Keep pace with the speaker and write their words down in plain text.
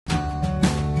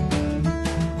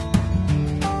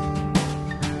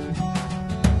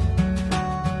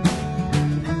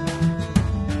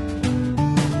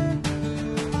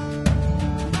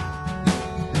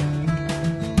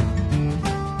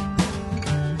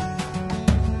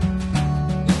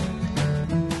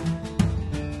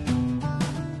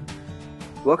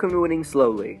Welcome to Winning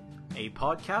Slowly, a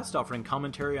podcast offering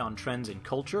commentary on trends in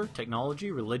culture, technology,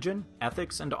 religion,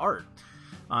 ethics, and art.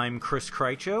 I'm Chris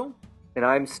Krycho. And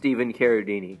I'm Stephen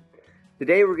Carradini.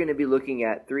 Today we're going to be looking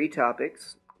at three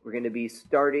topics. We're going to be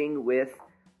starting with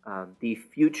the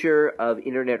future of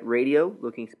internet radio,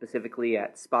 looking specifically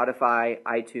at Spotify,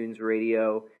 iTunes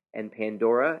Radio, and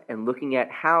Pandora, and looking at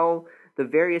how the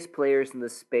various players in the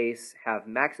space have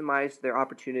maximized their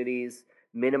opportunities,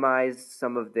 minimized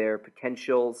some of their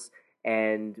potentials,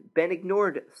 and been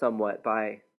ignored somewhat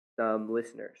by some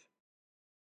listeners.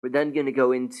 We're then going to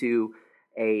go into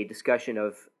a discussion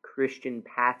of Christian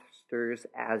pastors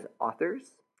as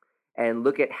authors and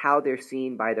look at how they're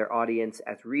seen by their audience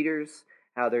as readers,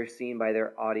 how they're seen by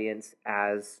their audience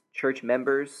as church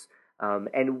members,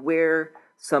 and where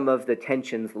some of the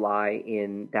tensions lie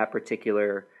in that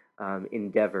particular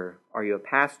endeavor. Are you a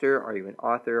pastor? Are you an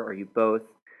author? Are you both?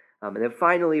 And then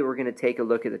finally, we're going to take a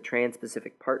look at the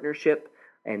Trans-Pacific Partnership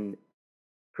and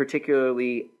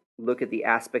particularly look at the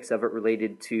aspects of it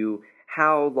related to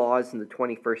how laws in the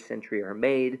 21st century are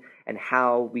made and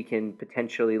how we can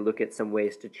potentially look at some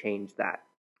ways to change that.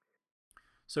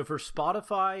 So for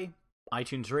Spotify,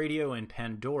 iTunes Radio, and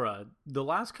Pandora, the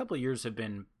last couple of years have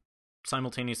been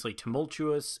simultaneously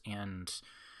tumultuous and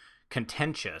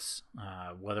contentious,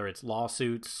 whether it's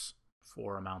lawsuits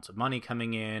for amounts of money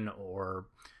coming in or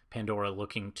Pandora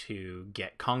looking to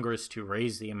get Congress to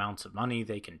raise the amounts of money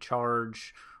they can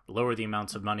charge, lower the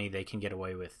amounts of money they can get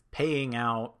away with paying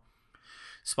out.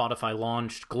 Spotify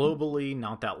launched globally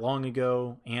not that long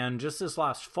ago, and just this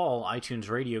last fall, iTunes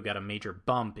Radio got a major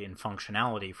bump in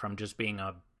functionality from just being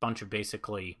a bunch of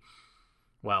basically,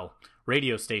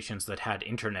 radio stations that had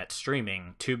internet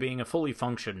streaming to being a fully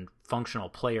functional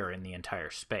player in the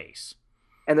entire space.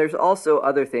 And there's also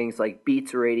other things like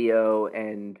Beats Radio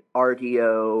and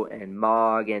RDO and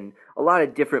MOG and a lot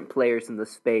of different players in the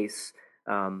space.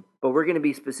 But we're going to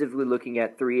be specifically looking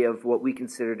at three of what we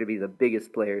consider to be the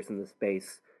biggest players in the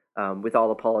space, with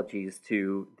all apologies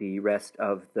to the rest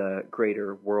of the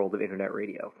greater world of internet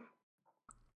radio.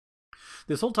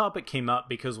 This whole topic came up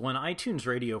because when iTunes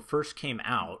Radio first came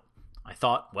out, I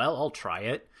thought, I'll try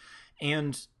it.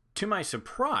 And to my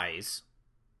surprise,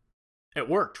 it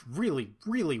worked really,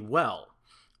 really well.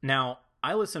 Now,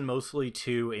 I listen mostly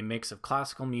to a mix of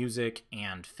classical music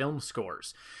and film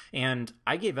scores, and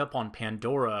I gave up on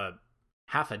Pandora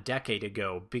half a decade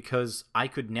ago because I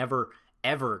could never,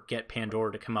 ever get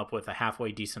Pandora to come up with a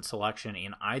halfway decent selection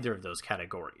in either of those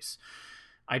categories.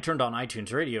 I turned on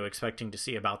iTunes Radio expecting to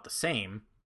see about the same,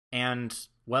 and,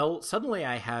 suddenly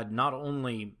I had not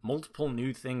only multiple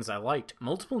new things I liked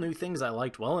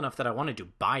well enough that I wanted to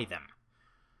buy them.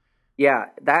 Yeah,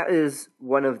 that is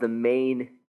one of the main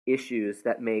issues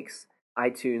that makes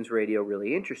iTunes Radio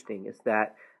really interesting, is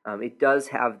that it does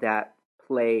have that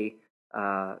play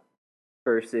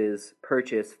versus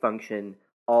purchase function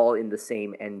all in the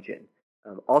same engine.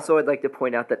 Also, I'd like to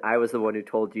point out that I was the one who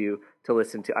told you to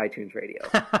listen to iTunes Radio.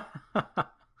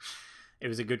 It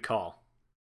was a good call.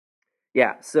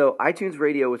 Yeah, so iTunes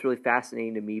Radio was really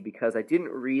fascinating to me because I didn't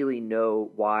really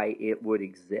know why it would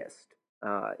exist.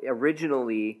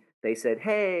 Originally, they said,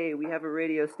 hey, we have a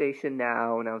radio station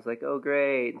now, and I was like, oh,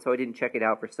 great. And so I didn't check it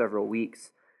out for several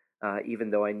weeks, even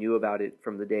though I knew about it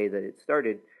from the day that it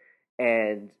started.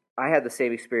 And I had the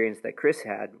same experience that Chris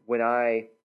had when I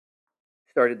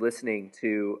started listening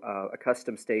to a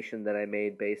custom station that I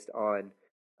made based on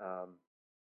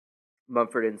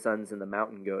Mumford & Sons and the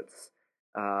Mountain Goats.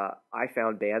 I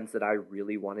found bands that I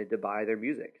really wanted to buy their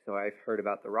music. So I've heard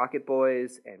about the Rocket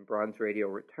Boys and Bronze Radio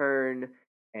Return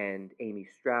and Amy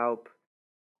Stroup,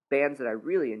 bands that I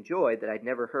really enjoyed that I'd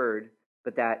never heard,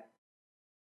 but that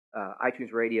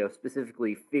iTunes Radio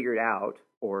specifically figured out,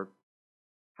 or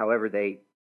however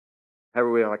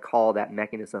we want to call that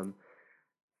mechanism,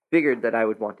 figured that I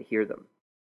would want to hear them.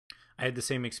 I had the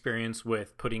same experience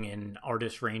with putting in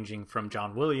artists ranging from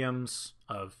John Williams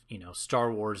of, Star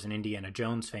Wars and Indiana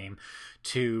Jones fame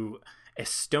to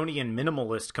Estonian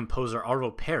minimalist composer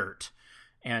Arvo Pärt.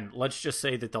 And let's just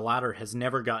say that the latter has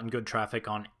never gotten good traffic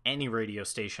on any radio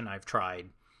station I've tried.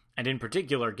 And in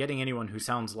particular, getting anyone who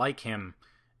sounds like him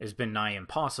has been nigh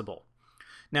impossible.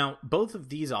 Now, both of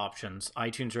these options,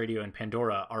 iTunes Radio and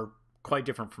Pandora, are quite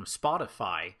different from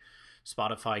Spotify.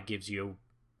 Spotify gives you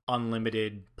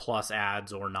unlimited plus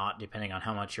ads or not, depending on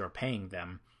how much you're paying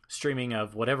them, streaming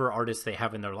of whatever artists they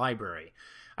have in their library.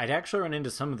 I'd actually run into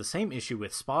some of the same issue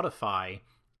with Spotify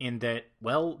in that,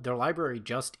 their library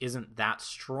just isn't that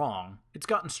strong. It's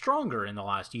gotten stronger in the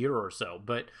last year or so,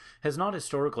 but has not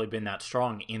historically been that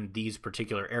strong in these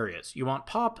particular areas. You want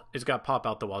pop, it's got pop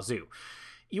out the wazoo.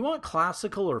 You want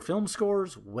classical or film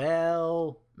scores?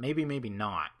 Well, maybe, maybe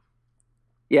not.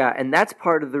 Yeah, and that's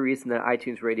part of the reason that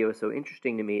iTunes Radio is so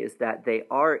interesting to me is that they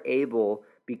are able,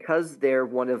 because they're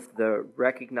one of the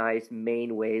recognized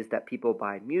main ways that people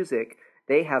buy music,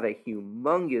 they have a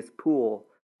humongous pool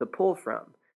to pull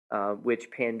from,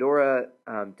 which Pandora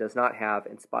does not have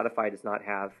and Spotify does not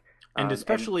have. And And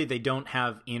especially they don't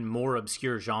have in more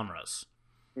obscure genres.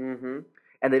 hmm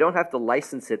and they don't have to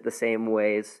license it the same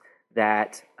ways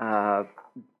that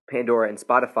Pandora and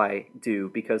Spotify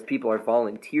do because people are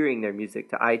volunteering their music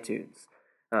to iTunes.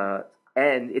 Uh,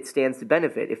 and it stands to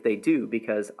benefit if they do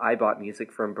because I bought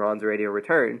music from Bronze Radio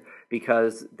Return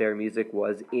because their music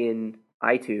was in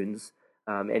iTunes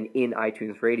and in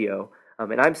iTunes Radio.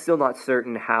 And I'm still not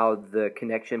certain how the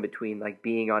connection between like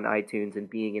being on iTunes and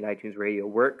being in iTunes Radio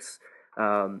works.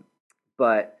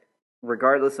 But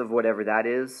regardless of whatever that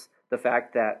is, the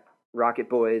fact that Rocket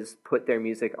Boys put their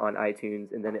music on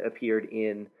iTunes and then it appeared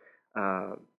in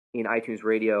iTunes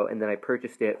Radio, and then I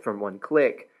purchased it from one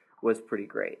click was pretty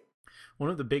great. One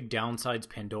of the big downsides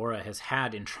Pandora has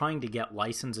had in trying to get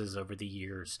licenses over the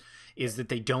years is that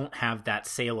they don't have that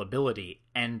saleability.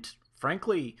 And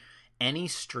frankly, any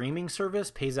streaming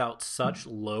service pays out such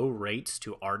low rates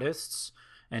to artists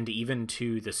and even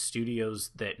to the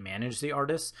studios that manage the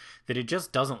artists that it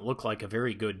just doesn't look like a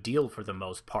very good deal for the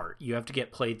most part. You have to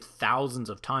get played thousands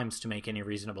of times to make any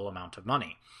reasonable amount of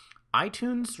money.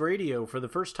 iTunes Radio for the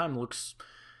first time looks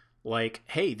like,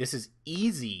 hey, this is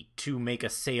easy to make a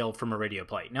sale from a radio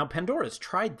play. Now, Pandora's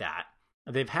tried that.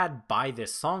 They've had buy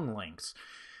this song links,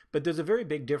 but there's a very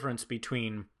big difference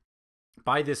between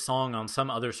buy this song on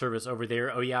some other service over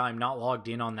there. Oh yeah, I'm not logged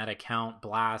in on that account.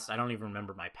 Blast. I don't even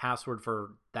remember my password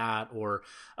for that. Or,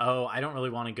 oh, I don't really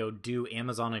want to go do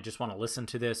Amazon. I just want to listen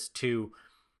to this. To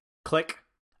click.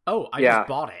 Oh, I just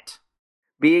bought it.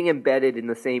 Being embedded in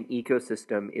the same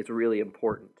ecosystem is really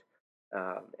important.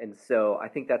 And so I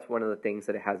think that's one of the things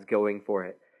that it has going for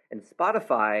it. And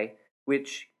Spotify,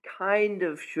 which kind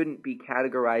of shouldn't be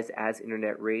categorized as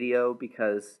internet radio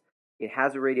because it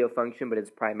has a radio function, but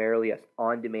it's primarily an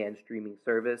on-demand streaming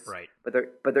service. Right. But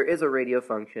there is a radio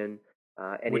function,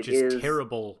 and which is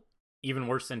terrible, even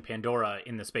worse than Pandora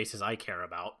in the spaces I care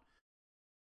about.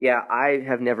 Yeah, I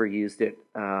have never used it.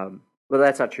 Well,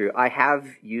 that's not true. I have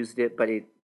used it, but it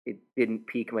didn't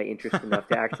pique my interest enough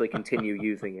to actually continue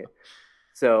using it.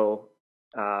 So,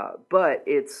 but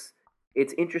it's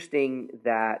interesting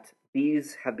that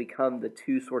these have become the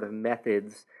two sort of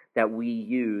methods that we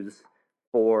use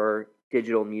for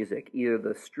digital music, either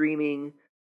the streaming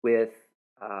with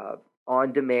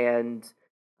on-demand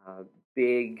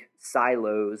big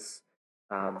silos,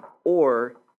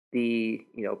 or the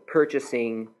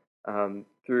purchasing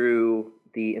through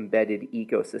the embedded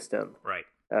ecosystem. Right.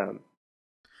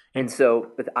 And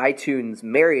so with iTunes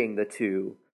marrying the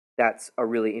two, that's a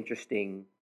really interesting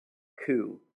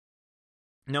coup.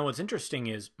 No, what's interesting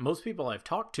is most people I've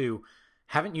talked to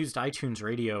haven't used iTunes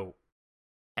Radio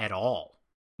at all.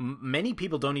 Many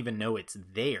people don't even know it's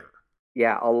there.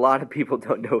 Yeah, a lot of people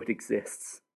don't know it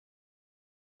exists.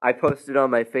 I posted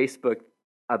on my Facebook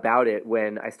about it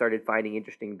when I started finding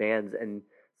interesting bands, and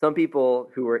some people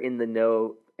who were in the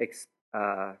know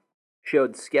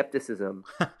showed skepticism,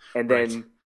 and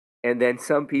then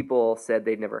some people said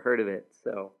they'd never heard of it.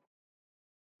 So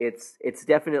it's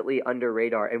definitely under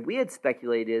radar. And we had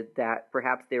speculated that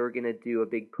perhaps they were going to do a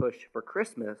big push for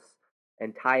Christmas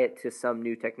and tie it to some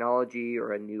new technology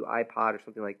or a new iPod or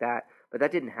something like that. But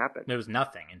that didn't happen. There was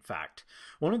nothing, in fact.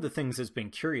 One of the things that's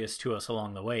been curious to us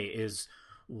along the way is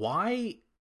why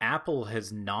Apple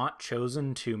has not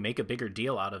chosen to make a bigger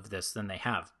deal out of this than they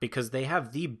have. Because they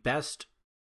have the best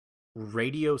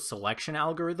radio selection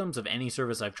algorithms of any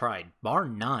service I've tried, bar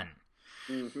none.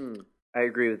 Mm-hmm. I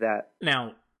agree with that.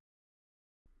 Now,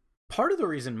 part of the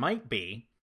reason might be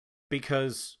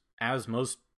because, as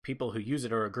most people who use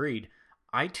it are agreed,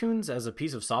 iTunes as a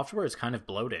piece of software is kind of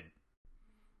bloated.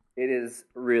 It is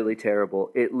really terrible.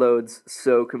 It loads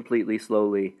so completely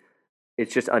slowly.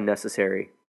 It's just unnecessary.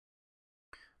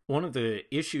 One of the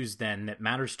issues then that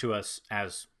matters to us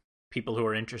as people who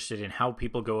are interested in how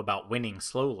people go about winning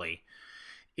slowly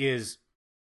is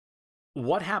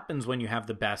what happens when you have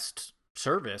the best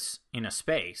service in a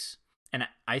space. And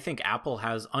I think Apple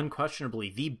has unquestionably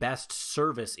the best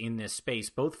service in this space,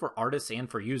 both for artists and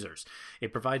for users.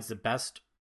 It provides the best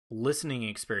listening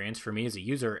experience for me as a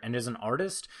user, and as an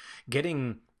artist,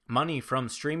 getting money from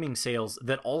streaming sales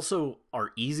that also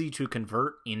are easy to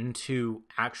convert into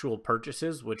actual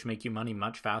purchases, which make you money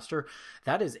much faster.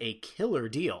 That is a killer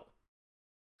deal.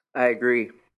 I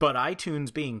agree. But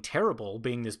iTunes being terrible,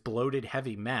 being this bloated,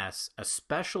 heavy mess,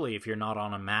 especially if you're not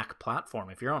on a Mac platform,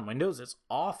 if you're on Windows, it's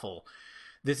awful.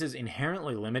 This is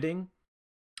inherently limiting,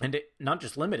 and not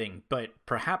just limiting, but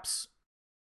perhaps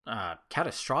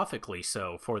catastrophically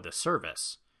so for the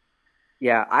service.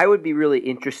 Yeah, I would be really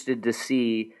interested to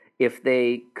see if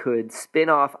they could spin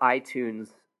off iTunes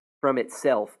from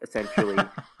itself, essentially,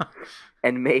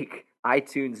 and make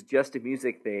iTunes just a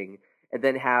music thing, and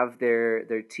then have their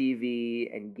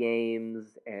TV and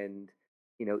games and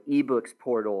ebooks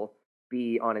portal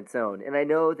be on its own. And I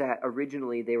know that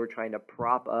originally they were trying to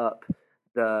prop up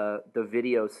the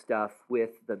video stuff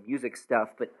with the music stuff,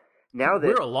 but now that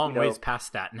we're a long ways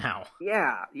past that now.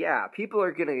 Yeah, people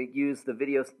are gonna use the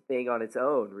video thing on its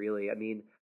own. Really, I mean,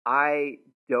 I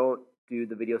don't do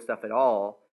the video stuff at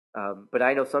all, but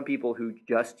I know some people who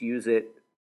just use it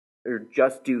or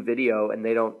just do video and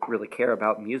they don't really care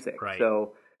about music. Right.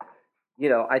 So,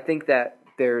 I think that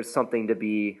there's something to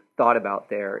be thought about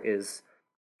there is,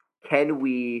 can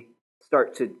we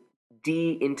start to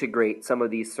de-integrate some of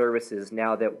these services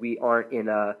now that we aren't in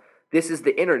this is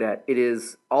the internet, it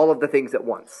is all of the things at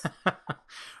once.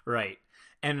 Right.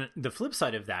 And the flip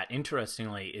side of that,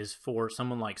 interestingly, is for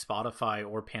someone like Spotify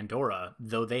or Pandora,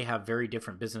 though they have very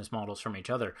different business models from each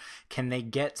other, can they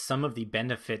get some of the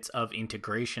benefits of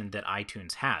integration that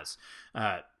iTunes has?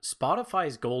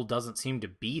 Spotify's goal doesn't seem to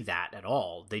be that at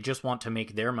all. They just want to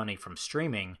make their money from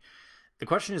streaming. The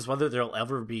question is whether they'll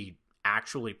ever be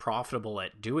actually profitable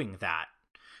at doing that.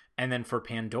 And then for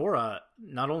Pandora,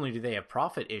 not only do they have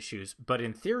profit issues, but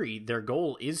in theory, their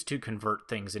goal is to convert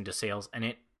things into sales, and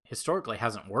it historically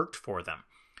hasn't worked for them.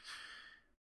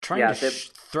 Trying to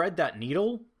thread that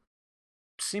needle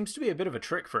seems to be a bit of a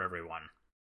trick for everyone.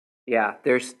 Yeah,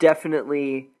 there's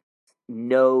definitely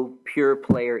no pure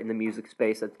player in the music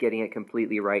space that's getting it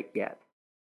completely right yet.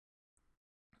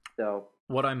 So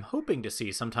what I'm hoping to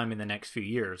see sometime in the next few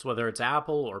years, whether it's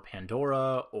Apple or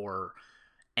Pandora or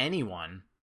anyone,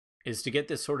 is to get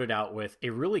this sorted out with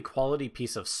a really quality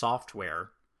piece of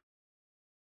software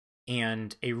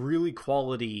and a really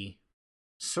quality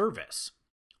service.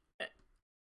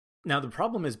 Now, the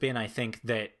problem has been, I think,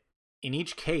 that in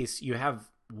each case, you have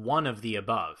one of the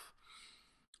above.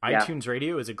 Yeah. iTunes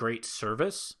Radio is a great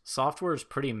service. Software is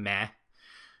pretty meh.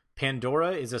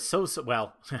 Pandora is a so-so...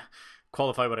 Well,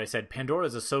 qualify what I said. Pandora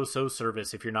is a so-so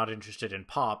service if you're not interested in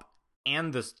pop,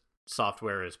 and the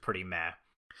software is pretty meh.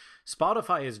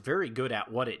 Spotify is very good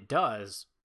at what it does.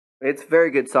 It's very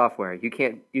good software. You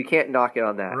can't knock it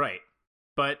on that. Right.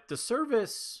 But the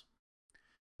service,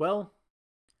 well,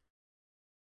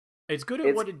 it's good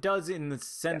at what it does in the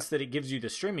sense that it gives you the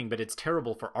streaming, but it's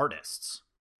terrible for artists.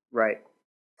 Right.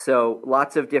 So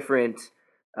lots of different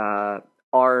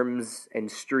arms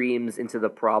and streams into the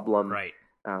problem. Right.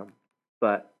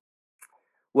 But,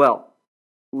 well,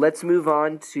 let's move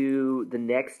on to the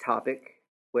next topic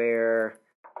where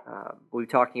we're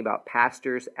talking about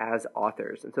pastors as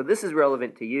authors. And so this is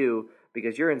relevant to you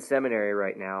because you're in seminary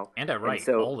right now. And I write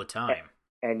all the time.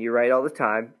 And you write all the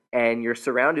time. And you're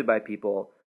surrounded by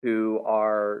people who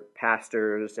are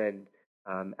pastors and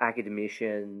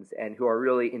academicians and who are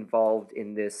really involved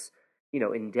in this,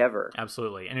 endeavor.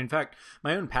 Absolutely. And in fact,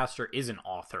 my own pastor is an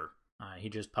author. He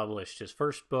just published his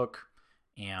first book,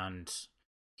 and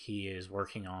he is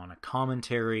working on a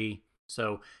commentary.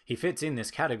 So he fits in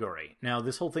this category. Now,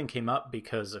 this whole thing came up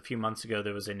because a few months ago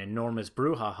there was an enormous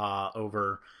brouhaha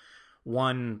over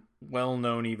one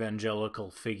well-known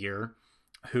evangelical figure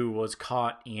who was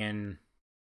caught in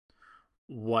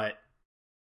what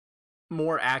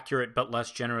more accurate but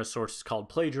less generous sources called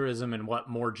plagiarism, and what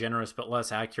more generous but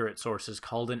less accurate sources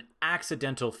called an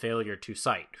accidental failure to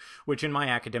cite, which in my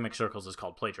academic circles is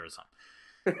called plagiarism.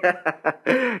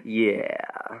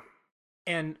 Yeah.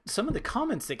 And some of the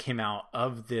comments that came out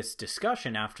of this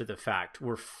discussion after the fact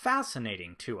were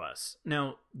fascinating to us.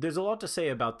 Now, there's a lot to say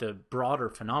about the broader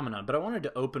phenomena, but I wanted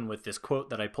to open with this quote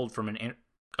that I pulled from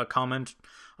a comment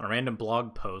on a random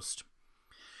blog post.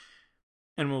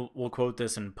 And we'll quote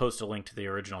this and post a link to the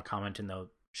original comment in the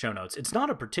show notes. It's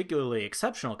not a particularly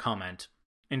exceptional comment.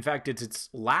 In fact, it's its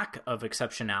lack of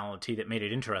exceptionality that made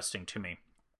it interesting to me.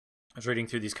 I was reading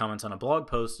through these comments on a blog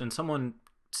post, and someone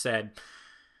said,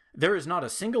 "There is not a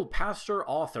single pastor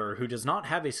author who does not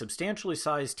have a substantially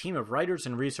sized team of writers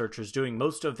and researchers doing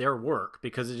most of their work,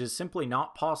 because it is simply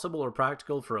not possible or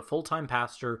practical for a full-time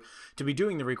pastor to be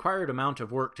doing the required amount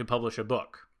of work to publish a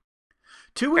book."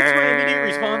 To which my immediate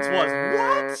response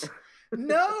was, what?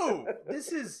 No!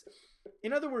 This is...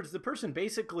 In other words, the person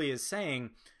basically is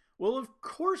saying, well, of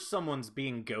course someone's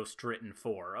being ghost written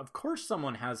for. Of course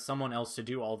someone has someone else to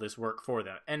do all this work for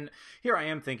them. And here I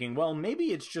am thinking, well,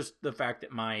 maybe it's just the fact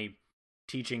that my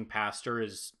teaching pastor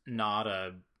is not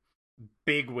a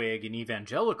bigwig in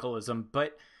evangelicalism,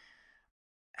 but,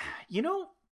 you know,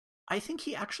 I think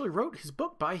he actually wrote his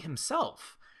book by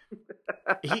himself.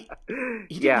 He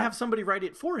didn't have somebody write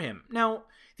it for him. Now,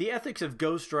 the ethics of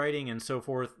ghostwriting and so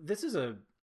forth, this is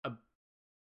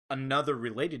another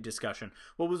related discussion.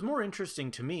 What was more interesting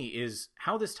to me is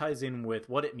how this ties in with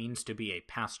what it means to be a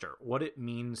pastor, what it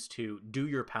means to do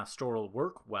your pastoral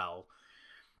work well,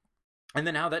 and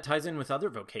then how that ties in with other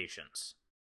vocations.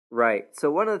 Right.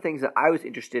 So one of the things that I was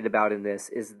interested about in this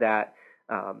is that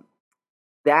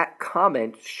that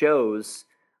comment shows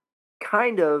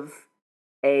kind of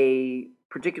a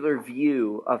particular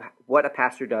view of what a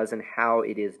pastor does and how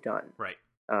it is done. Right.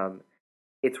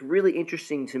 It's really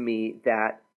interesting to me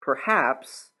that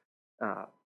perhaps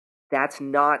that's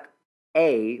not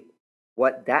A,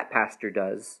 what that pastor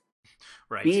does,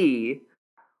 right. B,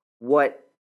 what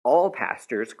all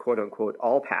pastors, quote unquote,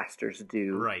 all pastors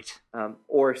do, right.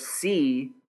 Or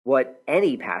C, what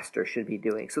any pastor should be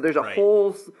doing. So there's a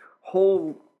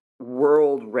whole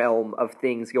world realm of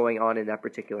things going on in that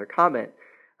particular comment.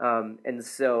 And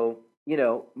so, you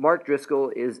know, Mark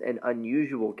Driscoll is an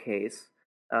unusual case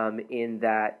in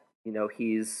that, you know,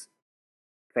 he's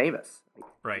famous.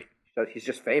 Right. So he's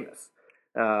just famous.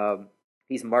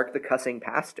 He's Mark the Cussing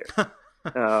Pastor.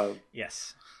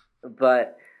 Yes.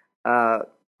 But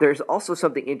there's also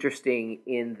something interesting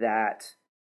in that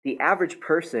the average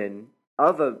person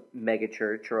of a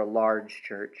megachurch or a large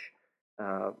church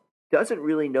doesn't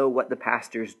really know what the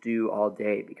pastors do all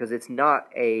day because it's not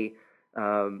a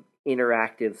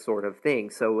interactive sort of thing.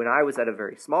 So when I was at a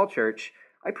very small church,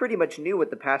 I pretty much knew what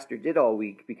the pastor did all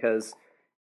week because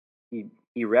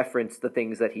he referenced the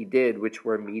things that he did, which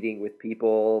were meeting with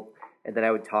people, and then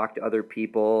I would talk to other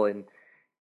people, and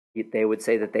they would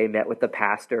say that they met with the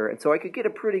pastor. And so I could get a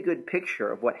pretty good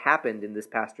picture of what happened in this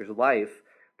pastor's life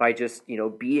by just, you know,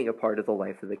 being a part of the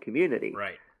life of the community.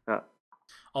 Right.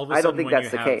 All of a sudden, I don't think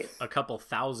that's the case. A couple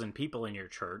thousand people in your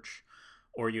church,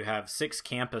 or you have 6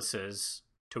 campuses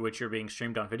to which you're being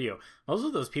streamed on video, most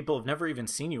of those people have never even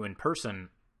seen you in person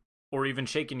or even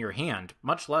shaken your hand,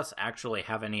 much less actually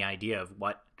have any idea of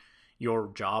what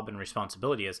your job and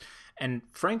responsibility is. And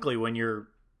frankly, when you're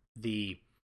the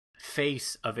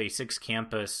face of a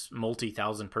 6-campus,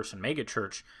 multi-thousand person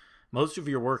megachurch, most of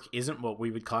your work isn't what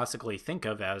we would classically think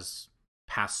of as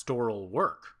pastoral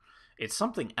work. It's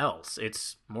something else.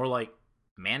 It's more like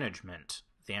management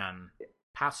than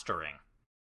pastoring.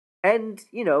 And,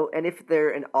 you know, and if they're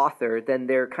an author, then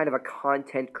they're kind of a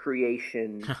content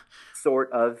creation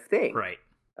sort of thing. Right.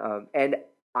 And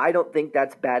I don't think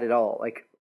that's bad at all. Like,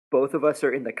 both of us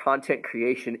are in the content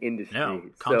creation industry. No,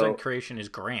 content creation is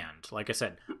grand. Like I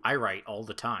said, I write all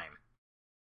the time.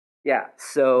 Yeah,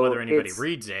 so whether anybody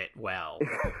reads it, well.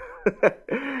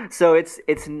 So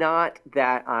it's not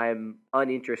that I'm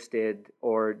uninterested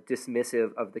or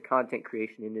dismissive of the content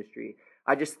creation industry.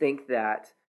 I just think that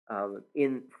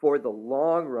for the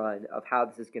long run of how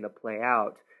this is going to play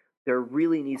out, there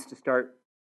really needs to start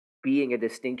being a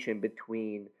distinction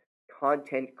between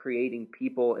content creating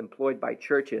people employed by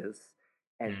churches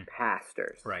and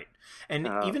pastors. Right. And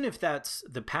even if that's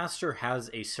the pastor has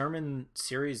a sermon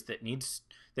series that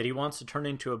he wants to turn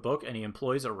into a book and he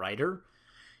employs a writer,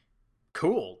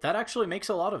 cool. That actually makes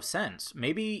a lot of sense.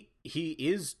 Maybe he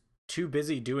is too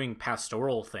busy doing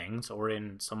pastoral things, or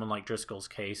in someone like Driscoll's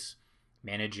case,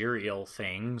 managerial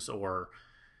things, or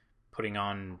putting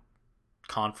on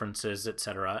conferences,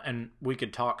 etc. And we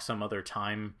could talk some other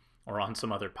time or on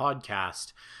some other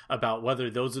podcast about whether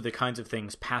those are the kinds of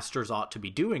things pastors ought to be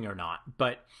doing or not.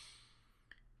 But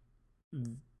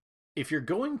if you're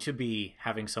going to be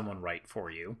having someone write for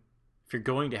you, if you're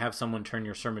going to have someone turn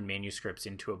your sermon manuscripts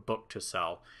into a book to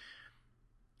sell,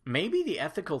 maybe the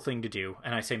ethical thing to do,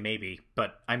 and I say maybe,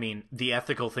 but I mean the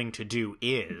ethical thing to do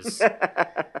is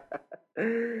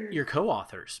your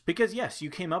co-authors. Because yes, you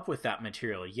came up with that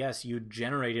material. Yes, you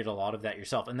generated a lot of that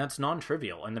yourself, and that's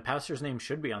non-trivial, and the pastor's name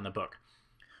should be on the book.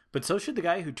 But so should the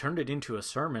guy who turned it into a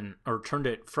sermon, or turned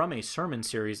it from a sermon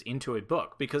series into a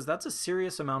book, because that's a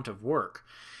serious amount of work.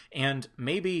 And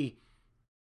maybe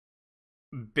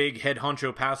big head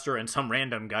honcho pastor and some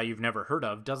random guy you've never heard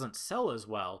of doesn't sell as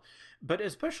well. But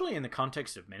especially in the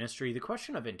context of ministry, the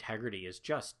question of integrity is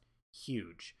just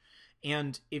huge.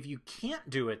 And if you can't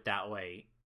do it that way,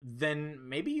 then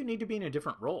maybe you need to be in a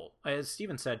different role. As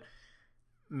Stephen said,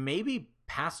 maybe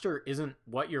pastor isn't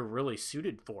what you're really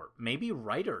suited for. Maybe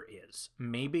writer is.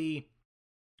 Maybe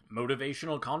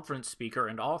motivational conference speaker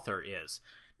and author is.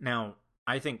 Now,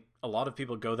 I think a lot of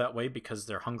people go that way because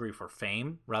they're hungry for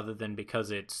fame rather than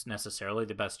because it's necessarily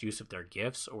the best use of their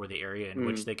gifts or the area in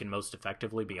which they can most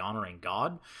effectively be honoring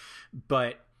God.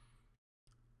 But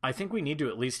I think we need to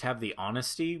at least have the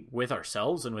honesty with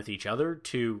ourselves and with each other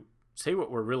to say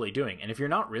what we're really doing. And if you're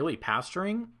not really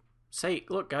pastoring, say,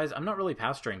 look, guys, I'm not really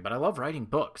pastoring, but I love writing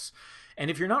books. And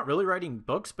if you're not really writing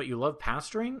books, but you love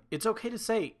pastoring, it's okay to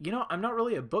say, I'm not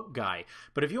really a book guy,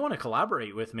 but if you want to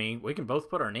collaborate with me, we can both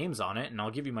put our names on it and I'll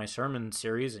give you my sermon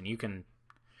series and you can.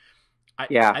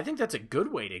 I think that's a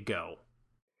good way to go.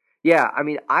 Yeah. I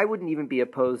mean, I wouldn't even be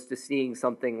opposed to seeing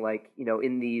something like,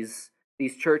 in these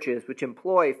churches which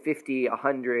employ 50,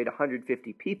 100,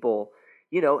 150 people,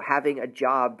 having a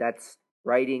job that's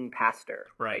writing pastor.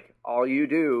 Right. Like, all you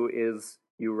do is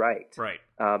you write. Right.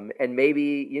 And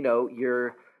maybe,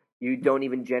 you don't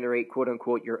even generate quote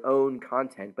unquote your own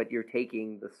content, but you're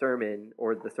taking the sermon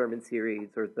or the sermon series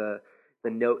or the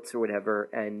notes or whatever,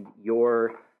 and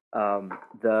you're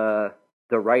the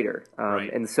writer.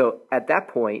 Right. And so at that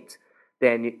point,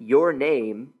 then your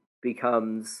name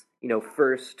becomes,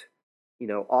 first,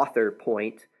 author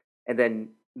point, and then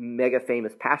mega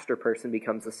famous pastor person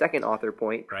becomes the second author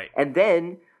point. Right. And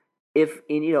then if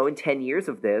in 10 years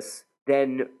of this,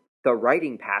 then the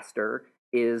writing pastor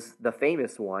is the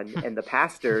famous one and the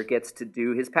pastor gets to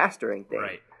do his pastoring thing.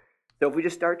 Right. So if we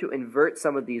just start to invert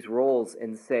some of these roles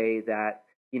and say that,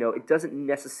 it doesn't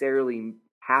necessarily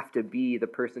have to be the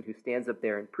person who stands up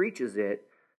there and preaches it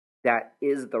that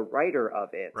is the writer of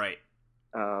it. Right.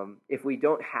 If we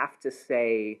don't have to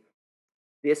say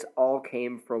this all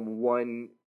came from one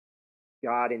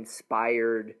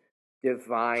God-inspired,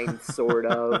 divine sort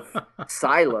of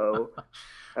silo,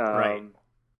 right.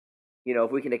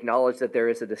 If we can acknowledge that there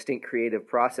is a distinct creative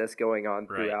process going on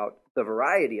throughout the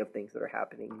variety of things that are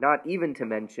happening, not even to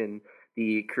mention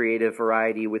the creative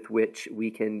variety with which we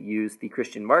can use the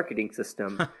Christian marketing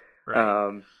system,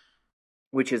 right.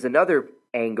 Which is another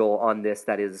angle on this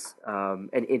that is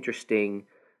an interesting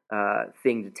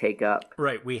thing to take up.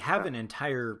 Right. We have an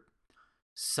entire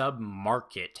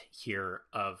sub-market here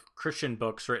of Christian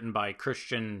books written by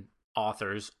Christian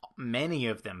authors, many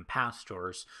of them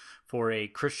pastors, for a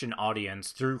Christian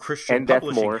audience through Christian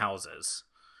publishing houses.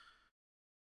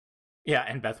 Yeah,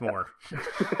 and Beth Moore.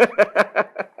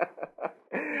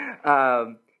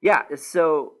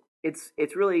 So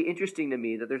it's really interesting to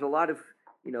me that there's a lot of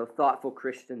thoughtful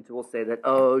Christians who will say that,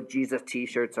 oh, Jesus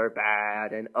T-shirts are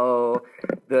bad, and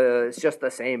it's just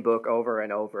the same book over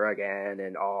and over again,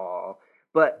 and all.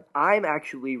 But I'm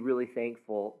actually really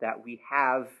thankful that we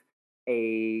have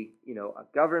a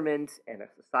government and a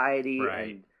society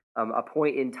and a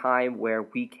point in time where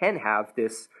we can have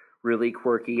this really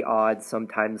quirky, odd,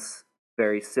 sometimes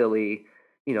very silly,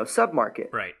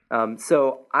 submarket. Right.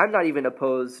 So I'm not even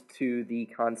opposed to the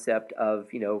concept of,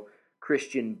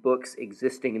 Christian books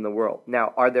existing in the world.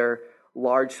 Now, are there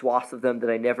large swaths of them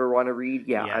that I never want to read?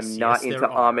 Yeah, yes, I'm not into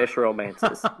Amish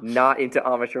romances. Not into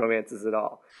Amish romances at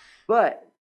all. But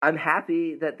I'm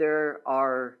happy that there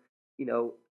are,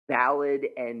 valid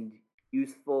and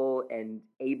useful and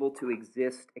able to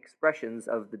exist expressions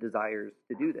of the desires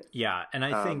to do this. Yeah, and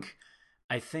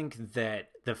I think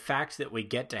that the fact that we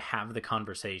get to have the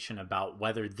conversation about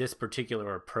whether this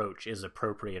particular approach is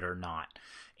appropriate or not,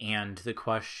 and the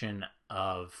question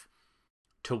of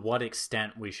to what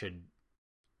extent we should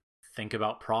think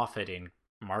about profiting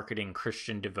marketing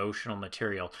Christian devotional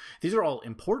material. These are all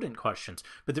important questions,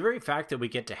 but the very fact that we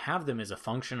get to have them is a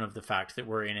function of the fact that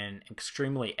we're in an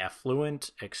extremely affluent,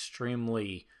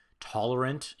 extremely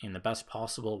tolerant, in the best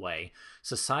possible way,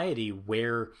 society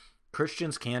where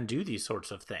Christians can do these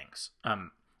sorts of things.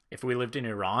 If we lived in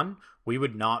Iran, we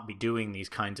would not be doing these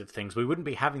kinds of things. We wouldn't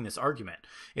be having this argument.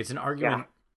 It's an argument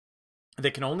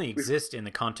that can only exist in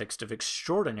the context of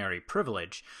extraordinary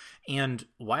privilege. And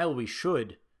while we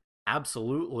should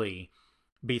absolutely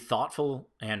be thoughtful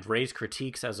and raise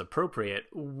critiques as appropriate,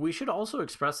 we should also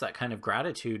express that kind of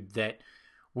gratitude that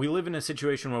we live in a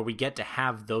situation where we get to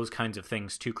have those kinds of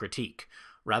things to critique,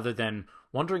 rather than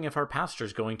wondering if our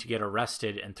pastor's going to get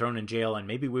arrested and thrown in jail and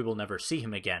maybe we will never see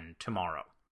him again tomorrow.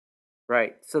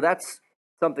 Right. So that's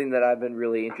something that I've been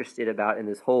really interested about in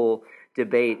this whole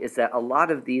debate, is that a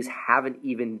lot of these haven't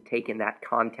even taken that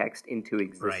context into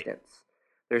existence. Right.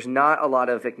 There's not a lot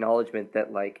of acknowledgement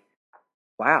that, like,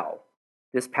 wow,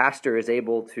 this pastor is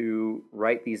able to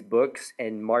write these books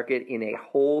and market in a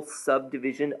whole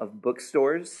subdivision of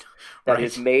bookstores that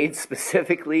is made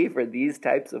specifically for these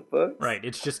types of books. Right.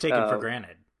 It's just taken for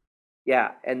granted.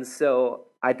 Yeah. And so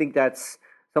I think that's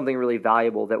something really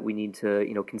valuable that we need to,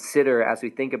 consider as we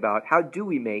think about how do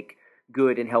we make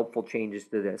good and helpful changes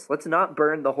to this. Let's not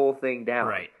burn the whole thing down.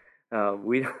 Right.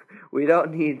 We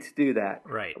don't need to do that.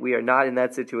 Right. We are not in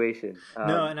that situation.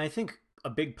 No, and I think a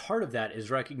big part of that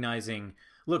is recognizing,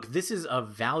 look, this is of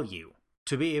value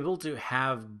to be able to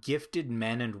have gifted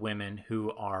men and women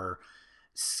who are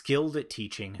skilled at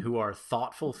teaching, who are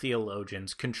thoughtful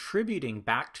theologians, contributing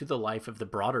back to the life of the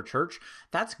broader church.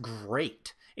 That's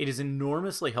great. It is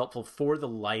enormously helpful for the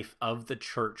life of the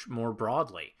church more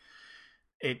broadly.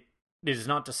 It is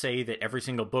not to say that every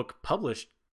single book published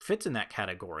fits in that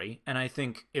category, and I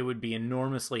think it would be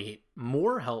enormously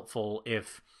more helpful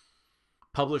if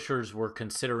publishers were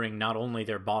considering not only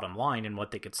their bottom line and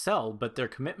what they could sell, but their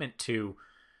commitment to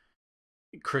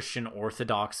Christian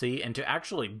orthodoxy and to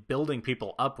actually building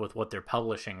people up with what they're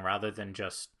publishing rather than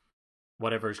just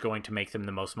whatever is going to make them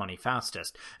the most money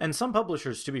fastest. And some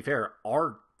publishers, to be fair,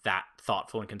 are that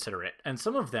thoughtful and considerate, and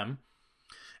some of them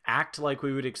act like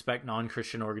we would expect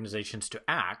non-Christian organizations to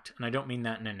act, and I don't mean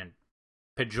that in a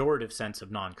pejorative sense of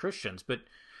non-Christians, but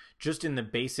just in the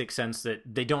basic sense that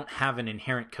they don't have an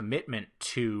inherent commitment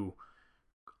to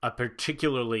a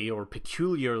particularly or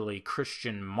peculiarly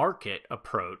Christian market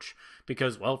approach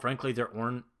because, well, frankly,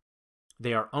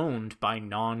 they are owned by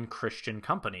non-Christian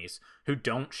companies who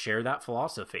don't share that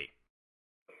philosophy.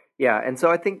 Yeah, and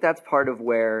so I think that's part of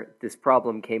where this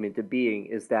problem came into being,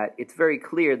 is that it's very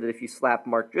clear that if you slap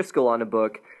Mark Driscoll on a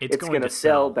book, it's going to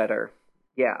sell better.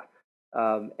 Yeah.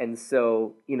 And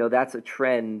so, that's a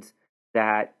trend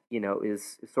that,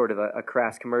 is sort of a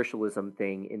crass commercialism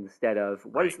thing instead of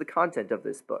what is the content of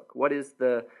this book? What is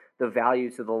the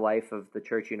value to the life of the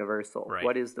Church Universal? Right.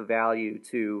 What is the value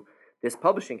to this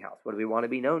publishing house? What do we want to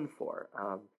be known for?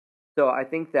 So I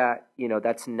think that,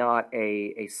 that's not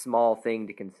a small thing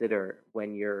to consider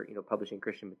when you're, publishing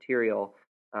Christian material,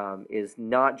 is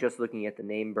not just looking at the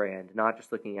name brand, not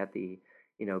just looking at the,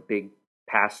 big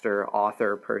pastor,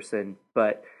 author person,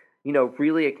 but,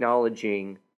 really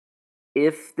acknowledging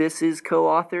if this is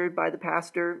co-authored by the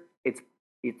pastor, it's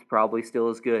probably still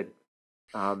as good.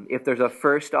 If there's a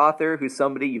first author who's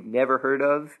somebody you've never heard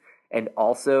of, and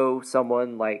also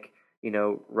someone like,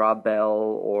 Rob Bell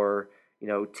or,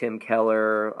 Tim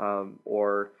Keller,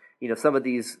 or, some of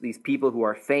these people who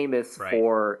are famous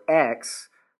for X,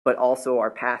 but also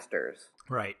are pastors.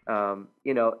 Right.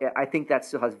 I think that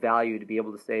still has value to be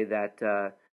able to say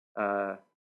that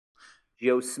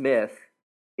Joe Smith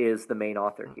is the main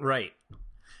author here. Right.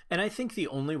 And I think the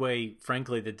only way,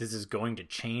 frankly, that this is going to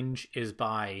change is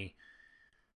by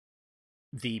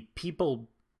the people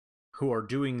who are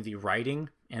doing the writing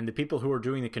and the people who are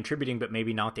doing the contributing, but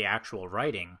maybe not the actual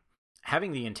writing,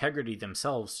 having the integrity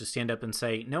themselves to stand up and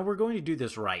say, no, we're going to do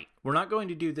this right. We're not going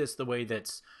to do this the way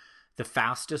that's the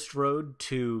fastest road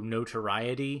to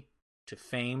notoriety, to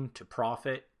fame, to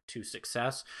profit, to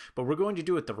success, but we're going to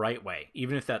do it the right way,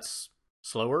 even if that's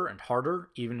slower and harder,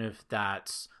 even if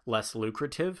that's less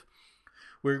lucrative.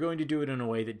 We're going to do it in a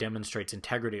way that demonstrates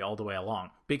integrity all the way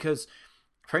along. Because,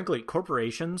 frankly,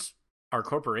 corporations are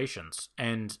corporations,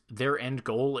 and their end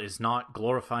goal is not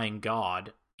glorifying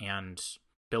God and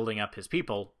building up his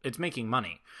people. It's making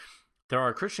money. There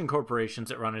are Christian corporations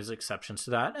that run as exceptions to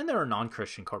that, and there are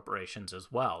non-Christian corporations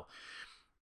as well.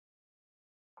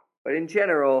 But in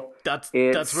general, that's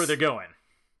where they're going.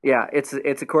 Yeah, it's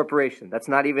a corporation. That's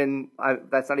not even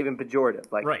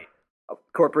pejorative. Like, right.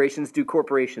 Corporations do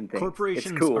corporation things.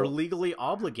 Corporations are legally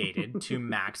obligated to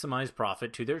maximize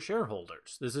profit to their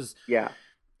shareholders. This is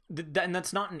and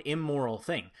that's not an immoral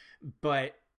thing,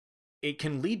 but it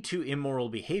can lead to immoral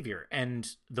behavior. And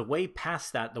the way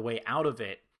past that, the way out of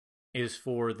it, is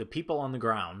for the people on the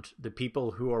ground, the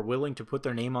people who are willing to put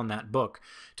their name on that book,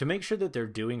 to make sure that they're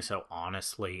doing so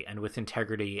honestly and with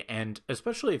integrity. And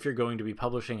especially if you're going to be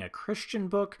publishing a Christian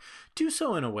book, do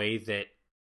so in a way that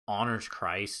honors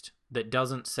Christ, that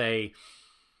doesn't say,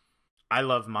 I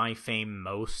love my fame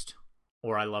most,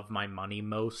 or I love my money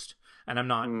most. And I'm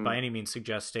not by any means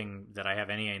suggesting that I have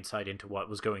any insight into what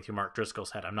was going through Mark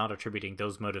Driscoll's head. I'm not attributing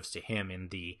those motives to him in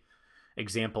the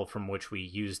example from which we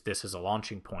used this as a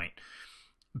launching point,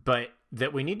 but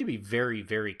that we need to be very,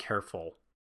 very careful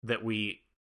that we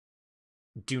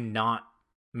do not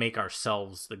make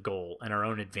ourselves the goal and our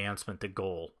own advancement the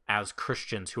goal as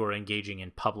Christians who are engaging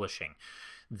in publishing.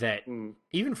 That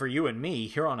even for you and me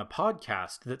here on a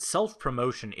podcast, that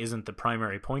self-promotion isn't the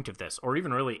primary point of this, or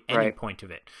even really any point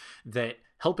of it. That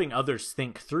helping others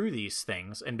think through these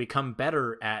things and become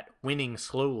better at winning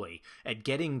slowly, at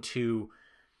getting to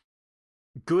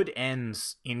good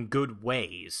ends in good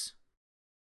ways,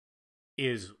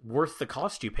 is worth the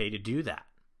cost you pay to do that.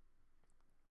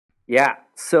 Yeah.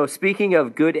 So speaking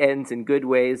of good ends and good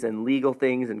ways and legal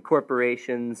things and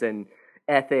corporations and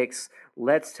ethics.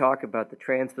 Let's talk about the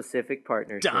Trans-Pacific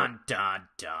Partnership. Dun, dun,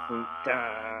 dun.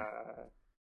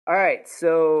 All right,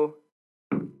 so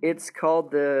it's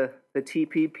called the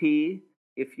TPP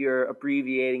if you're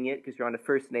abbreviating it because you're on a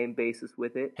first name basis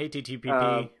with it. Hey,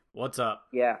 TTPP, what's up?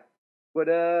 Yeah, what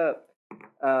up?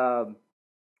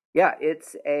 Yeah,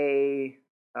 it's a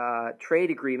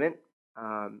trade agreement.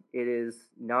 It is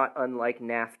not unlike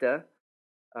NAFTA,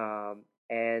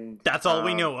 and that's all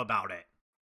we know about it.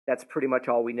 That's pretty much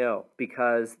all we know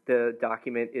because the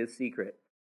document is secret.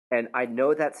 And I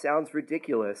know that sounds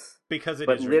ridiculous. Because it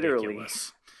is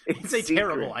ridiculous. It's a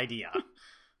terrible idea.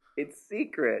 It's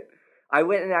secret. I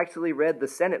went and actually read the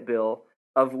Senate bill,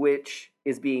 of which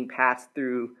is being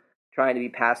trying to be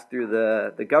passed through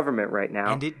the government right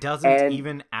now. And it doesn't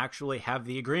even actually have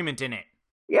the agreement in it.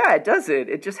 Yeah, it doesn't.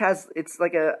 It just has, it's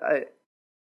like a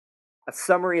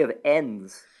summary of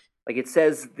ends. Like it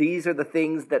says, these are the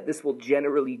things that this will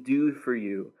generally do for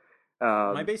you.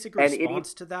 My basic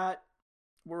response to that,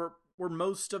 were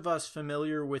most of us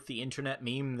familiar with the internet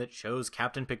meme that shows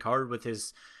Captain Picard with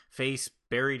his face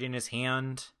buried in his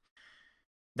hand?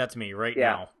 That's me right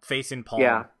now, face in palm.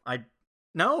 Yeah,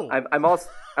 no. I'm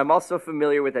also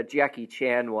familiar with a Jackie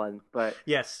Chan one, but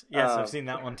yes, I've seen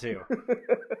that one too.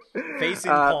 Face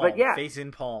in palm, but yeah, face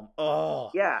in palm.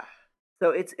 Oh, yeah.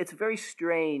 So it's very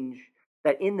strange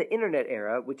that in the internet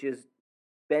era, which has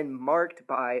been marked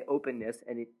by openness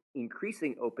and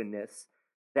increasing openness,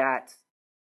 that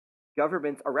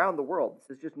governments around the world,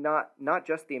 this is just not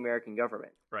just the American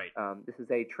government. Right. This is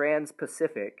a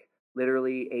trans-Pacific,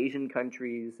 literally Asian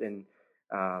countries and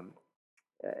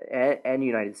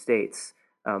United States.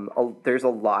 There's a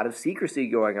lot of secrecy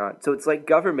going on. So it's like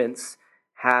governments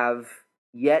have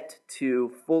yet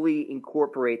to fully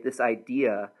incorporate this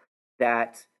idea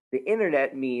that the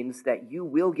internet means that you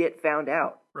will get found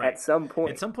out at some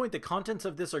point. At some point, the contents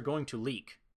of this are going to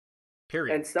leak.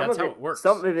 Period. And That's how it works.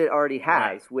 Some of it already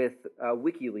has with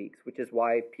WikiLeaks, which is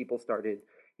why people started,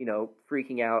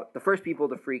 freaking out. The first people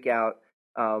to freak out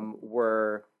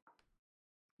were,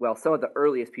 well, some of the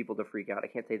earliest people to freak out. I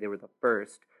can't say they were the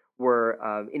first. Were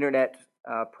internet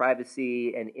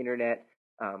privacy and internet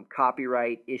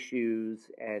copyright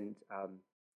issues and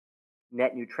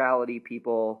net neutrality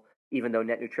people. Even though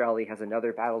net neutrality has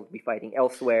another battle to be fighting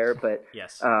elsewhere, but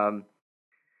yes.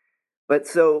 But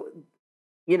so.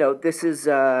 This is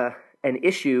an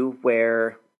issue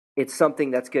where it's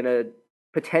something that's going to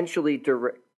potentially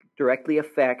directly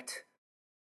affect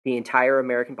the entire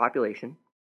American population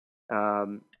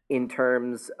in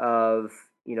terms of,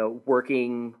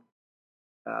 working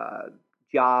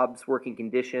jobs, working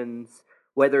conditions,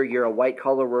 whether you're a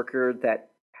white-collar worker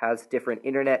that has different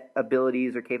internet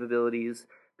abilities or capabilities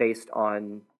based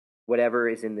on whatever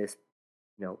is in this,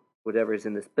 whatever is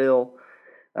in this bill.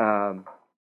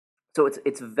 So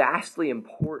it's vastly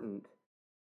important,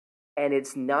 and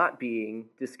it's not being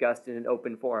discussed in an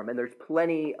open forum. And there's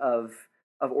plenty of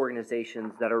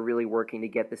organizations that are really working to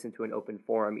get this into an open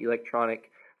forum. Electronic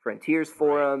Frontiers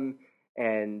Forum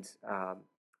and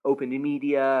Open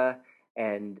Media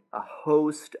and a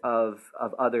host of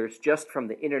others just from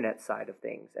the internet side of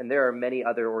things. And there are many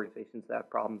other organizations that have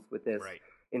problems with this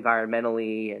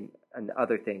environmentally and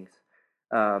other things.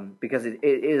 Because it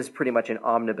is pretty much an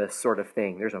omnibus sort of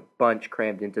thing. There's a bunch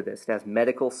crammed into this. It has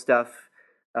medical stuff.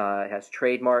 It has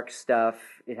trademark stuff.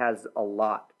 It has a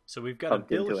lot. So we've got a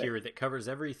bill here that covers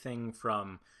everything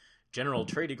from general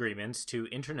trade agreements to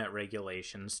internet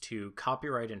regulations to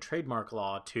copyright and trademark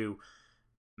law to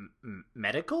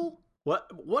medical.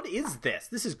 What is this?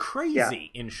 This is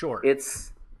crazy. In short,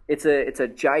 it's a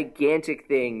gigantic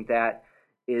thing that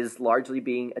is largely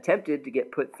being attempted to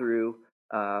get put through.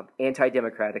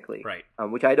 Anti-democratically, right?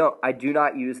 Which I do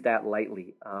not use that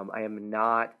lightly. I am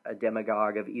not a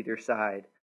demagogue of either side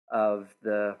of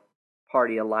the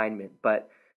party alignment, but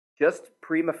just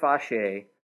prima facie,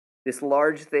 this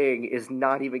large thing is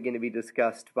not even going to be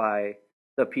discussed by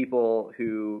the people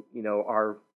who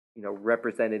are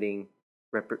representing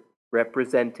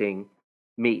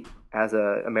me as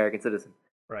an American citizen,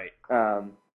 right?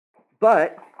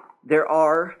 But there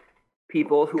are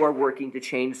people who are working to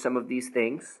change some of these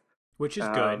things, which is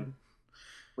good,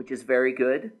 which is very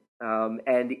good.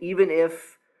 And even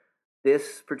if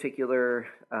this particular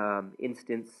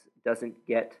instance doesn't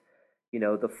get,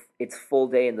 its full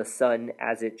day in the sun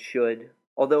as it should,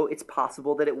 although it's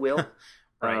possible that it will.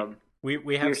 Right.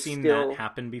 We have seen that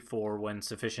happen before when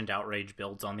sufficient outrage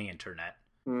builds on the internet.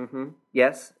 Mm-hmm.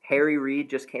 Yes, Harry Reid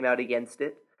just came out against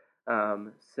it.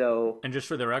 And just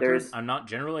for the record, I'm not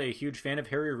generally a huge fan of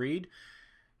Harry Reid,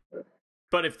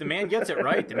 but if the man gets it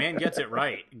right, the man gets it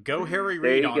right. Go Harry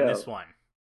Reid on this one.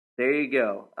 There you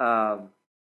go.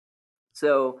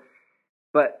 So,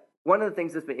 but one of the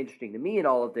things that's been interesting to me in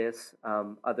all of this,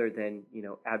 other than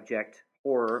abject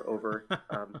horror over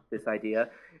this idea,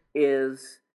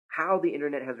 is how the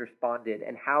internet has responded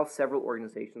and how several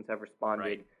organizations have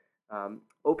responded. Right.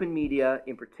 Open Media,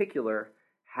 in particular,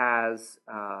 has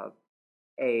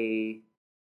a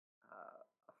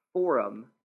forum,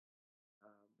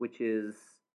 which is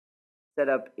set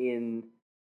up in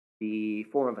the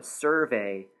form of a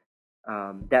survey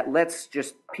that lets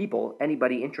just people,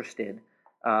 anybody interested,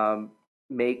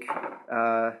 make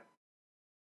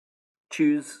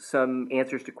choose some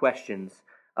answers to questions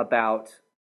about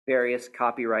various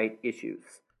copyright issues,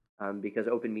 because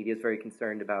Open Media is very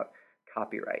concerned about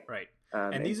copyright. Right.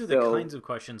 And these are the kinds of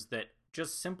questions that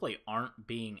just simply aren't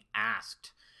being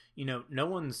asked. No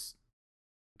one's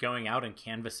going out and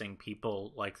canvassing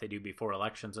people like they do before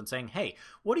elections and saying, hey,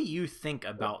 what do you think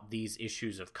about these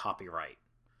issues of copyright?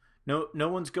 No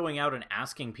one's going out and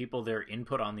asking people their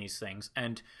input on these things.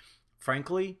 And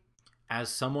frankly, as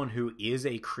someone who is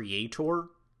a creator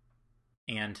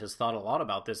and has thought a lot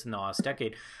about this in the last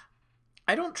decade,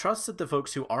 I don't trust that the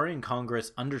folks who are in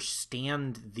Congress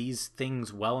understand these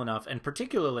things well enough. And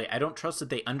particularly, I don't trust that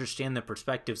they understand the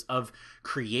perspectives of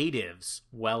creatives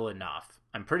well enough.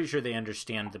 I'm pretty sure they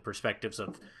understand the perspectives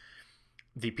of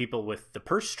the people with the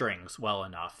purse strings well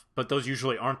enough, but those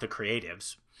usually aren't the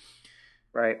creatives.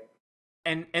 Right.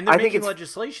 And they're making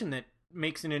legislation that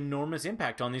makes an enormous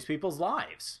impact on these people's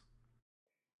lives.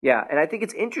 Yeah, and I think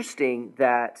it's interesting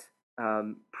that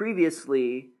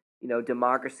previously,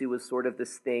 democracy was sort of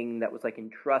this thing that was like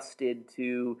entrusted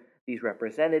to these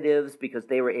representatives because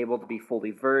they were able to be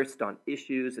fully versed on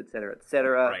issues, et cetera, et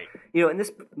cetera. Right. And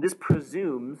this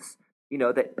presumes,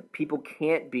 that people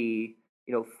can't be,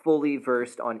 fully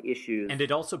versed on issues. And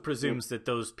it also presumes that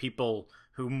those people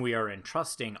whom we are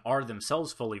entrusting are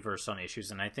themselves fully versed on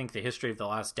issues. And I think the history of the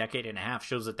last decade and a half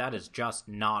shows that that is just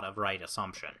not a right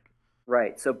assumption.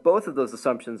 Right. So both of those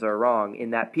assumptions are wrong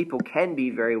in that people can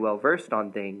be very well versed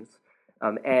on things.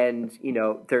 And,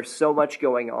 there's so much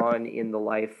going on in the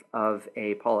life of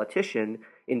a politician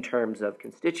in terms of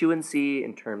constituency,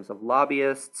 in terms of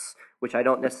lobbyists, which I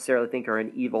don't necessarily think are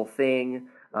an evil thing.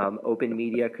 Open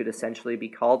Media could essentially be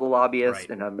called a lobbyist, right.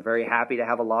 And I'm very happy to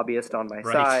have a lobbyist on my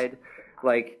side.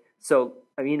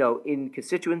 In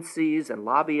constituencies and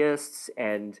lobbyists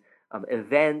and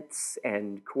events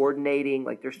and coordinating,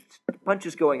 there's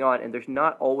bunches going on, and there's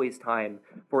not always time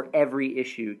for every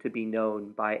issue to be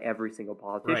known by every single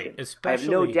politician. Right. I have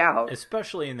no doubt.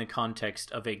 Especially in the context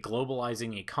of a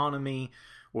globalizing economy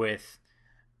with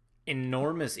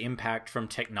enormous impact from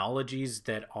technologies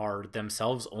that are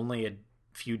themselves only a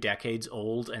few decades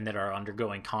old and that are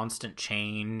undergoing constant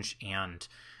change. And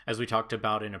as we talked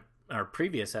about in our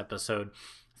previous episode,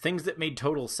 things that made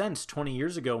total sense 20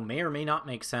 years ago may or may not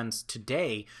make sense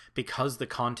today because the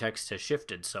context has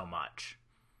shifted so much.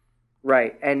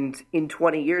 Right. And in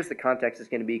 20 years, the context is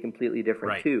going to be completely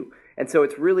different too. And so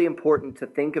it's really important to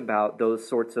think about those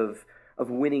sorts of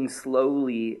winning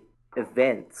slowly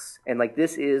events. And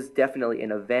this is definitely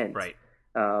an event. Right.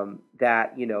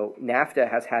 That, NAFTA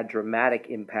has had dramatic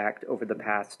impact over the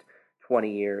past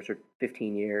 20 years or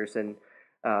 15 years. And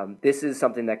this is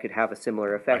something that could have a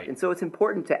similar effect. Right. And so it's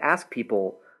important to ask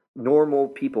people, normal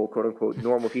people, quote unquote,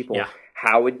 normal people, yeah.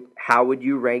 how would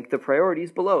you rank the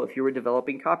priorities below if you were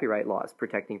developing copyright laws,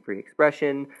 protecting free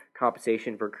expression,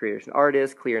 compensation for creators and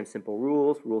artists, clear and simple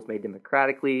rules made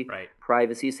democratically, right.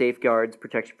 privacy safeguards,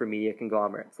 protection for media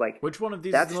conglomerates. Which one of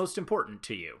these is the most important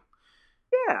to you?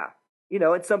 Yeah.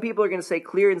 And some people are going to say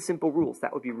clear and simple rules.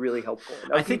 That would be really helpful.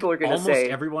 I think people are going to say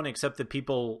everyone except the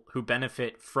people who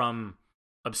benefit from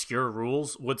obscure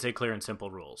rules would say clear and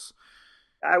simple rules.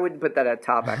 I wouldn't put that at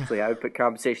top, actually. I would put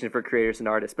compensation for creators and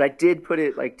artists, but I did put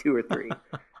it 2 or 3.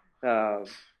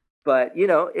 But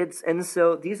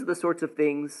so these are the sorts of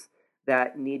things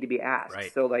that need to be asked.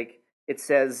 Right. So it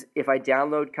says, if I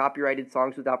download copyrighted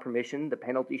songs without permission, the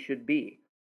penalty should be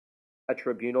a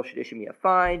tribunal should issue me a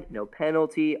fine, no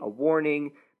penalty, a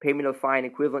warning, payment of fine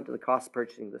equivalent to the cost of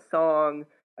purchasing the song.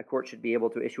 A court should be able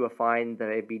to issue a fine that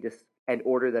and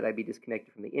order that I be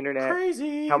disconnected from the internet.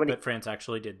 Crazy. But France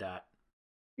actually did that.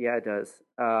 Yeah, it does.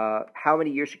 How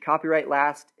many years should copyright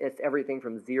last? It's everything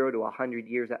from 0 to 100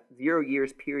 years, 0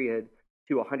 years period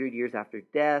to 100 years after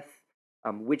death.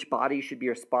 Which body should be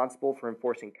responsible for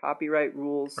enforcing copyright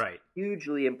rules? Right.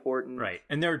 Hugely important. Right.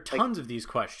 And there are tons of these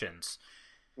questions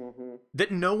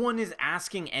that no one is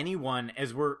asking anyone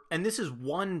and this is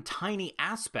one tiny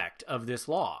aspect of this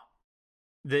law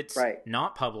that's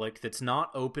not public, that's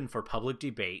not open for public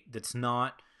debate, that's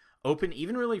not open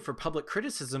even really for public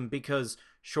criticism, because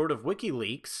short of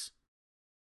WikiLeaks,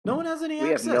 No one has any We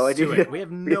have no access to idea. it. We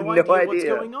have We have no no idea what's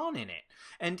idea. going on in it.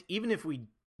 And even if we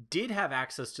did have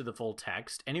access to the full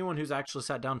text, anyone who's actually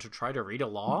sat down to try to read a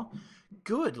law,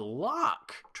 good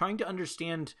luck trying to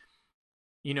understand,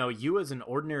 you as an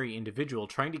ordinary individual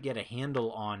trying to get a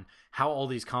handle on how all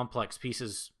these complex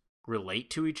pieces relate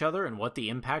to each other and what the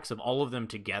impacts of all of them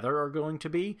together are going to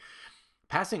be.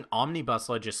 Passing omnibus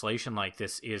legislation like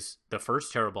this is the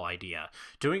first terrible idea.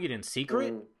 Doing it in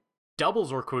secret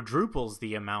doubles or quadruples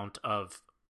the amount of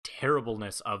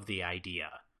terribleness of the idea.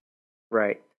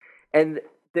 Right. And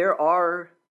there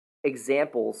are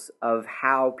examples of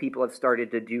how people have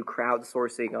started to do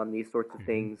crowdsourcing on these sorts of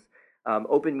things.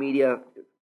 Open Media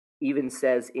even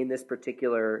says in this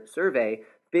particular survey,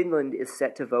 Finland is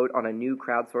set to vote on a new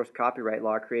crowdsourced copyright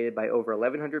law created by over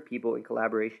 1,100 people in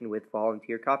collaboration with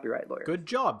volunteer copyright lawyers. Good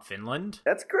job, Finland.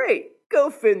 That's great. Go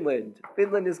Finland.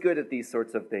 Finland is good at these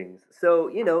sorts of things. So,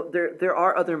 there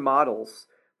are other models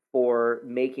for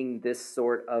making this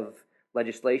sort of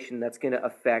legislation that's going to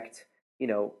affect,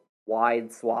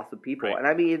 wide swaths of people. Right. And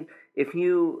I mean,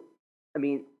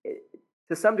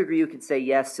 to some degree you could say,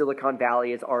 yes, Silicon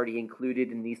Valley is already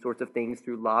included in these sorts of things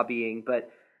through lobbying,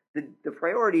 but the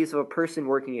priorities of a person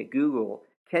working at Google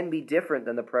can be different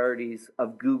than the priorities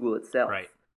of Google itself. Right.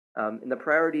 And the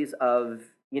priorities of,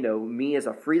 me as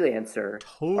a freelancer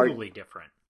totally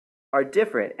different. Are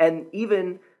different. And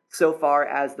even so far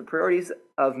as the priorities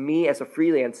of me as a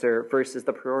freelancer versus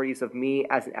the priorities of me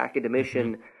as an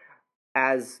academician,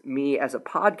 as me as a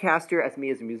podcaster, as me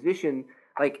as a musician,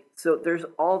 so there's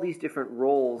all these different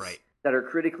roles that are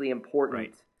critically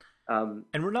important. Right.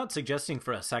 And we're not suggesting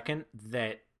for a second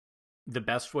that the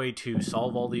best way to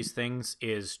solve all these things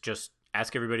is just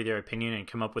ask everybody their opinion and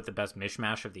come up with the best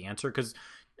mishmash of the answer, because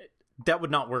that would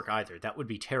not work either. That would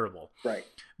be terrible. Right.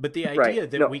 But the idea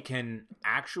that we can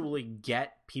actually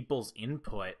get people's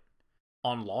input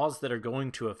on laws that are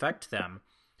going to affect them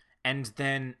and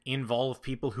then involve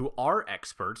people who are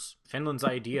experts. Finland's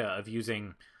idea of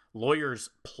using lawyers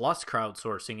plus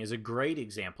crowdsourcing is a great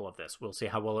example of this. We'll see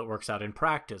how well it works out in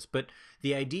practice, but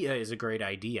the idea is a great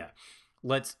idea.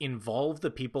 Let's involve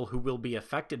the people who will be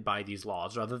affected by these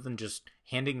laws rather than just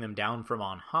handing them down from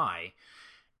on high.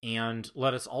 And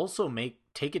let us also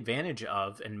take advantage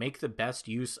of and make the best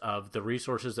use of the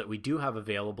resources that we do have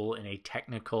available in a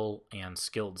technical and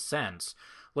skilled sense.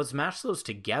 Let's mash those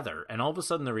together, and all of a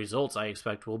sudden the results, I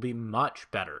expect, will be much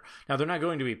better. Now, they're not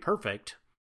going to be perfect.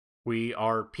 We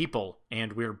are people,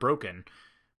 and we're broken.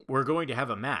 We're going to have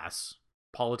a mess.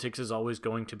 Politics is always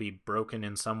going to be broken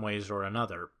in some ways or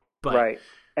another. But, right.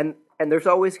 And there's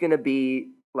always going to be,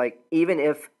 even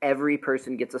if every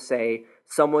person gets a say,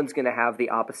 someone's going to have the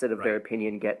opposite of their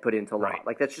opinion get put into law.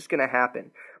 That's just going to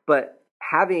happen. But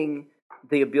having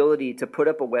the ability to put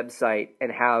up a website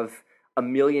and have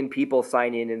 1 million people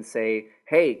sign in and say,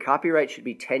 hey, copyright should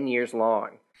be 10 years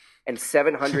long, and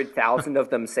 700,000 of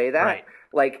them say that,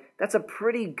 that's a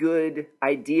pretty good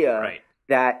idea.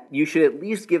 That you should at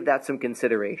least give that some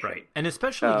consideration. Right. And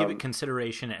especially give it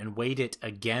consideration and weight it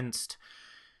against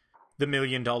the $1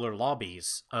 million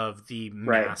lobbies of the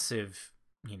massive,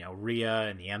 RIA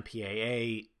and the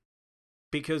MPAA.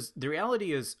 Because the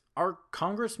reality is our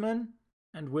congressmen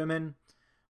and women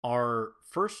are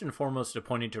first and foremost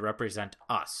appointed to represent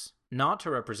us, not to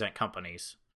represent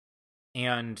companies.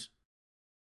 And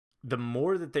the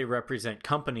more that they represent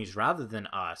companies rather than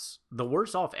us, the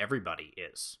worse off everybody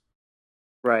is.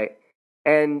 Right.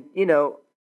 And,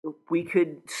 we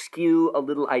could skew a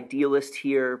little idealist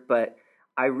here, but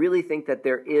I really think that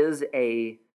there is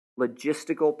a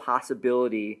logistical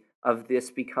possibility of this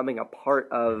becoming a part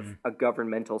of a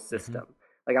governmental system.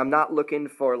 I'm not looking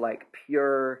for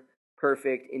pure,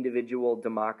 perfect individual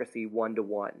democracy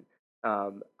 1-to-1.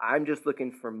 I'm just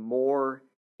looking for more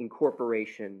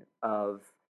incorporation of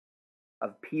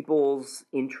people's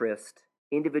interest,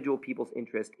 individual people's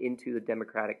interest into the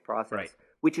democratic process,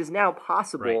 which is now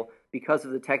possible because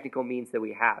of the technical means that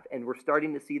we have. And we're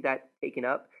starting to see that taken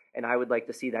up, and I would like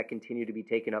to see that continue to be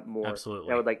taken up more. Absolutely.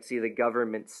 And I would like to see the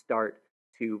government start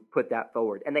to put that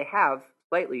forward. And they have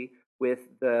slightly with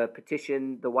the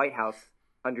petition, the White House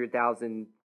 100,000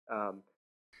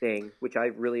 thing, which I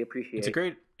really appreciate.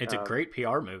 It's a great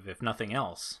PR move, if nothing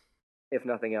else. If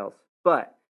nothing else.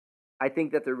 But I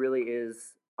think that there really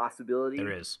is possibility.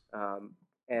 There is.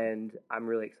 And I'm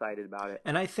really excited about it.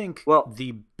 And I think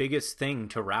the biggest thing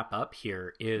to wrap up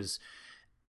here is,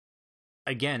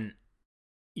 again,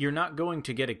 you're not going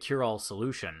to get a cure-all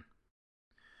solution,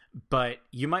 but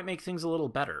you might make things a little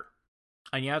better.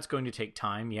 And yeah, it's going to take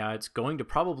time. Yeah, it's going to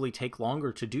probably take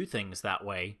longer to do things that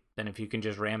way than if you can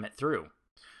just ram it through.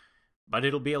 But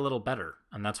it'll be a little better,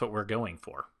 and that's what we're going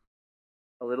for.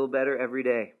 a little better every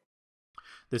day.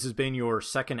 This has been your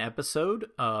second episode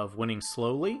of Winning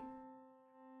Slowly.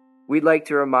 We'd like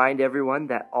to remind everyone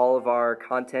that all of our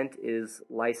content is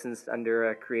licensed under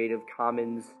a Creative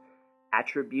Commons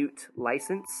attribute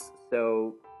license,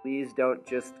 so please don't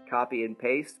just copy and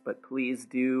paste, but please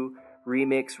do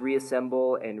remix,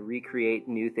 reassemble, and recreate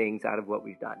new things out of what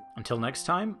we've done. Until next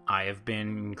time, I have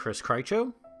been Chris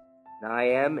Krycho. And I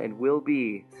am and will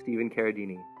be Stephen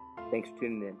Carradini. Thanks for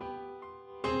tuning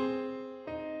in.